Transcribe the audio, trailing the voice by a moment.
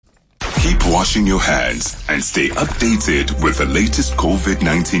Keep washing your hands and stay updated with the latest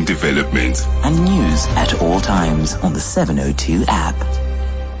COVID-19 developments and news at all times on the 702 app.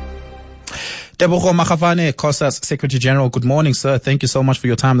 Tebogo Magafane, COSAS Secretary General. Good morning, sir. Thank you so much for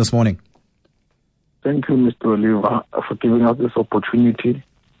your time this morning. Thank you, Mr. Oliver, for giving us this opportunity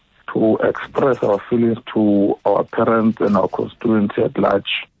to express our feelings to our parents and our constituency at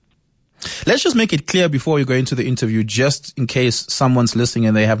large. Let's just make it clear before you go into the interview, just in case someone's listening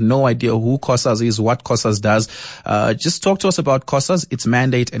and they have no idea who COSAS is, what COSAS does. Just talk to us about COSAS, its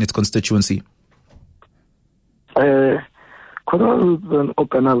mandate and its constituency. COSAS is an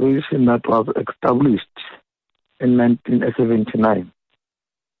organization that was established in 1979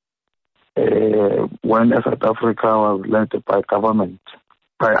 when South Africa was led by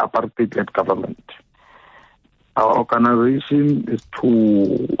apartheid-led government. Our organization is to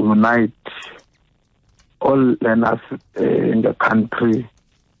unite all learners in the country,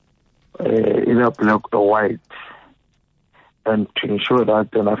 either black or white, and to ensure that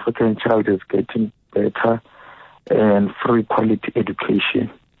an African child is getting better and free quality education.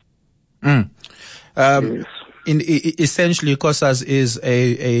 Yes. Essentially, COSAS is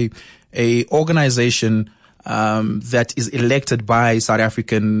a organization that is elected by South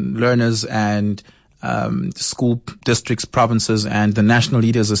African learners and school districts, provinces, and the national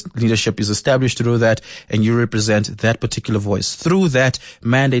leadership is established through that, and you represent that particular voice. Through that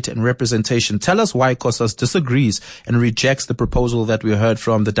mandate and representation, tell us why COSAS disagrees and rejects the proposal that we heard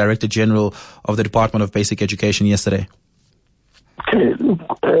from the Director General of the Department of Basic Education yesterday. Okay, look,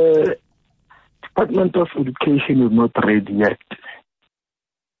 Department of Education is not ready yet.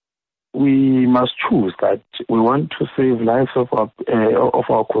 We must choose that we want to save lives of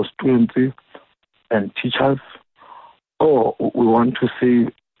our constituency and teachers, or we want to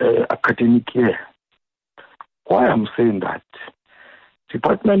save academic year. Why I'm saying that?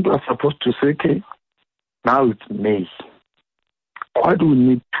 Department was supposed to say, okay, now it's May. What do we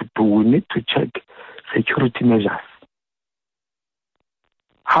need to do? We need to check security measures.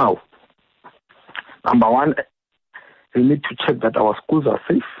 How? Number one, we need to check that our schools are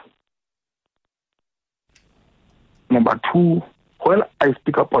safe. Number two, when I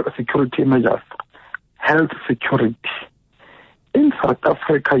speak about security measures, health security. In South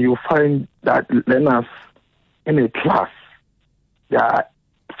Africa, you find that learners in a class, they are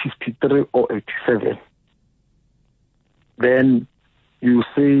 53 or 87. Then you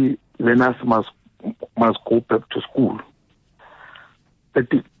say learners must go back to school.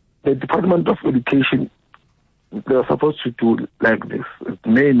 The Department of Education, they are supposed to do like this. It's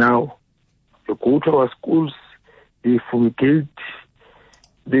May now. You go to our schools, they fumigate,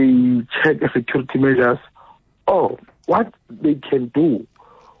 they check the security measures. Oh, what they can do,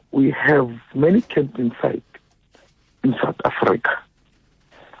 we have many camping sites in South Africa.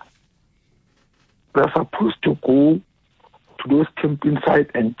 They're supposed to go to those camping sites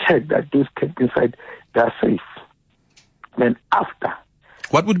and check that those camping sites, they are safe. Then after.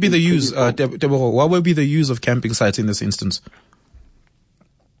 What would be the use, Tebogo, what would be the use of camping sites in this instance?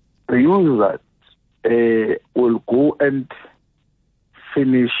 The use is that will go and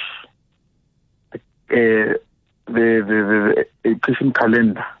finish the education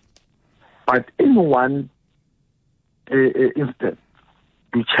calendar. But in one instance,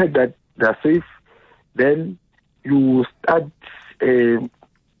 you check that they're safe, then you start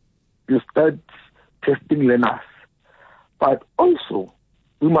testing learners. But also,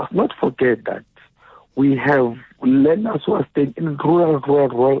 we must not forget that we have learners who are staying in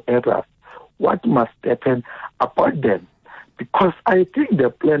rural areas. What must happen about them? Because I think the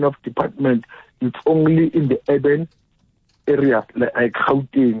plan of department is only in the urban areas like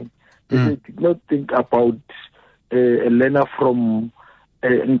Gauteng. They did not think about a learner from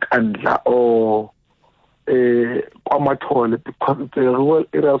Nkandla or Kwamatole, because it's a rural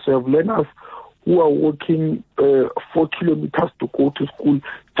areas. We have learners who are walking 4 kilometers to go to school,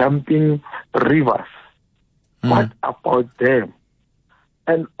 jumping rivers. What about them?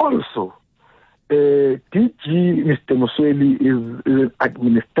 And also, DG Mr. Musweli is an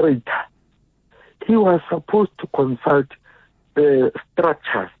administrator. He was supposed to consult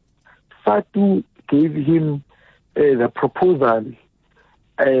structures. SATU gave him the proposal.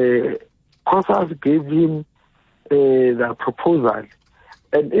 COSAS gave him the proposal.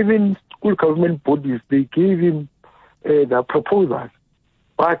 And even school government bodies, they gave him the proposal.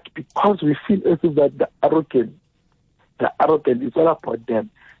 But because we feel as if that the arrogant is all about them.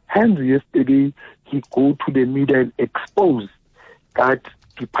 Hence, yesterday, he go to the media and expose that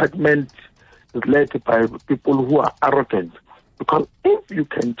department is led by people who are arrogant. Because if you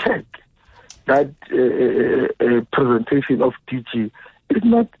can check that presentation of DG It's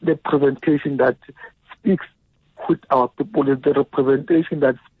not the presentation that speaks with our people, it's the representation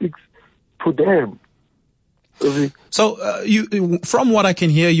that speaks to them. So, from what I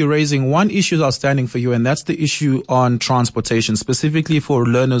can hear, you're raising one issue is outstanding for you, and that's the issue on transportation, specifically for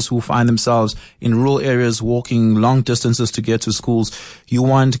learners who find themselves in rural areas walking long distances to get to schools. You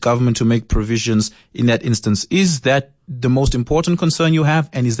want government to make provisions in that instance. Is that the most important concern you have,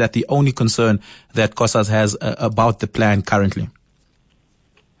 and is that the only concern that COSAS has about the plan currently?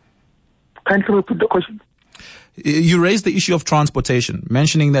 Can you repeat the question? You raised the issue of transportation,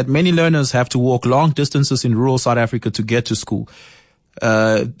 mentioning that many learners have to walk long distances in rural South Africa to get to school.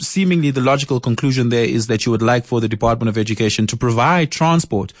 Seemingly the logical conclusion there is that you would like for the Department of Education to provide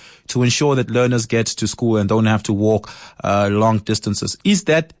transport to ensure that learners get to school and don't have to walk long distances. Is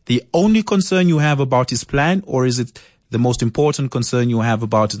that the only concern you have about his plan, or is it the most important concern you have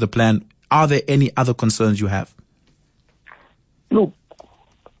about the plan? Are there any other concerns you have? Look,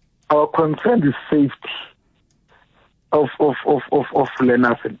 our concern is safety of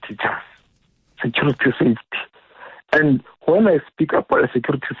learners and teachers, security safety. And when I speak about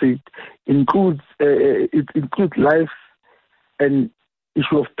security safety, it includes life and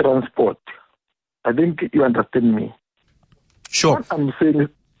issue of transport. I think you understand me. Sure.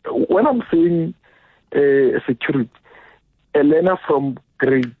 When I'm saying security, a learner from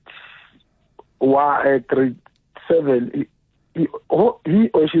grade 7, he or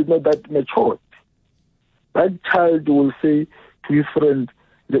she is not that matured. That child will say to his friend,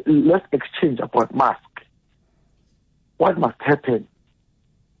 let's exchange about mask. What must happen?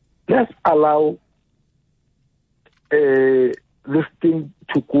 Let's allow this thing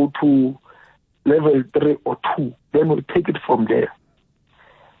to go to level 3 or 2. Then we'll take it from there.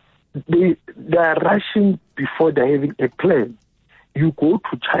 They are rushing before they're having a plan. You go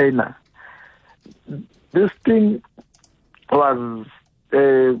to China. This thing was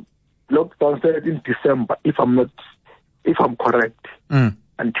lockdown started in December, if I'm correct.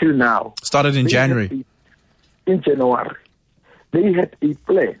 Until now. Started in January. In January. They had a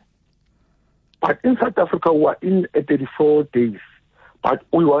plan. But in South Africa, we're in 34 days. But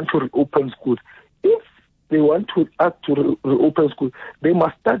we want to reopen schools. If they want to us to reopen schools, they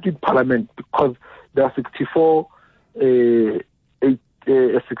must start with Parliament, because there are 64, 60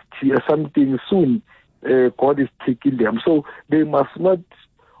 something soon. God is taking them. So they must not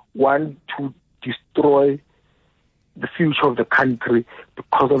want to destroy the future of the country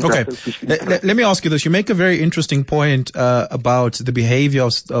because of that. Let me ask you this. You make a very interesting point about the behavior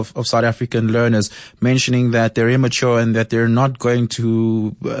of South African learners, mentioning that they're immature and that they're not going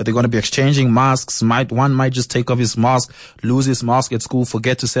to, they're going to be exchanging masks. One might just take off his mask, lose his mask at school,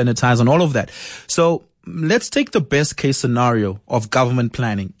 forget to sanitize and all of that. So let's take the best case scenario of government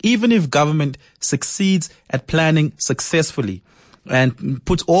planning. Even if government succeeds at planning successfully and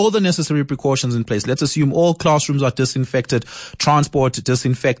puts all the necessary precautions in place, let's assume all classrooms are disinfected, transport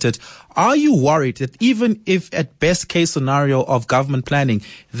disinfected. Are you worried that even if at best case scenario of government planning,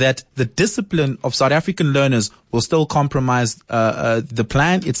 that the discipline of South African learners will still compromise the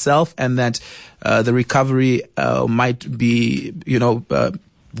plan itself, and that the recovery might be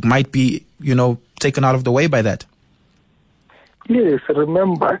taken out of the way by that? Yes,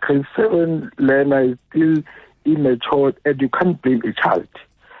 remember, grade 7 learner is still immature, and you can't blame a child.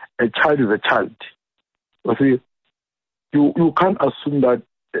 A child is a child. You see, you can't assume that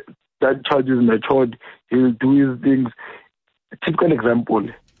that child is matured, he'll do his things. A typical example,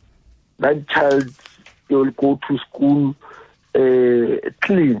 that child will go to school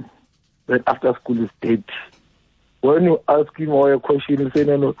clean, then after school is dead. When you ask him or a question, he'll say,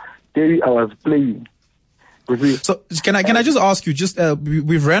 no, Daddy, I was playing. So can I just ask you,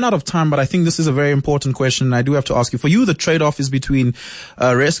 we've ran out of time, but I think this is a very important question. I do have to ask you, for you, the trade-off is between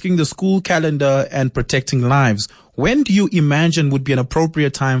rescuing the school calendar and protecting lives. When do you imagine would be an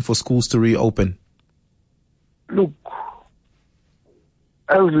appropriate time for schools to reopen? Look,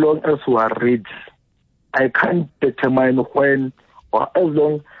 as long as we are ready, I can't determine when, or as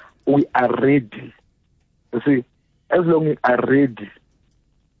long we are ready. You see, as long we are ready,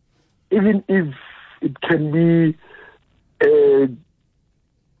 even if it can be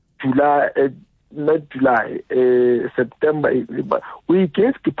September. But we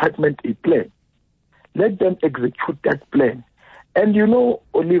gave department a plan. Let them execute that plan. And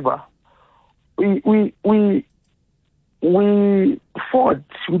Oliver, we fought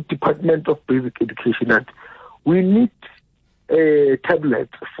with Department of Basic Education that we need a tablet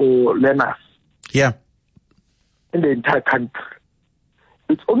for learners. Yeah. In the entire country.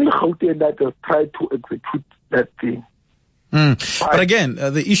 It's only Gauteng that has tried to execute that thing. But again,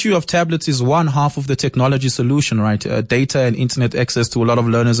 the issue of tablets is one half of the technology solution, right? Data and internet access to a lot of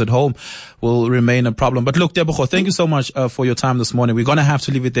learners at home will remain a problem. But look, Tebogo, thank you so much for your time this morning. We're going to have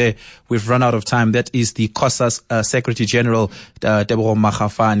to leave it there. We've run out of time. That is the COSAS Secretary General, Tebogo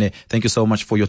Magafane. Thank you so much for your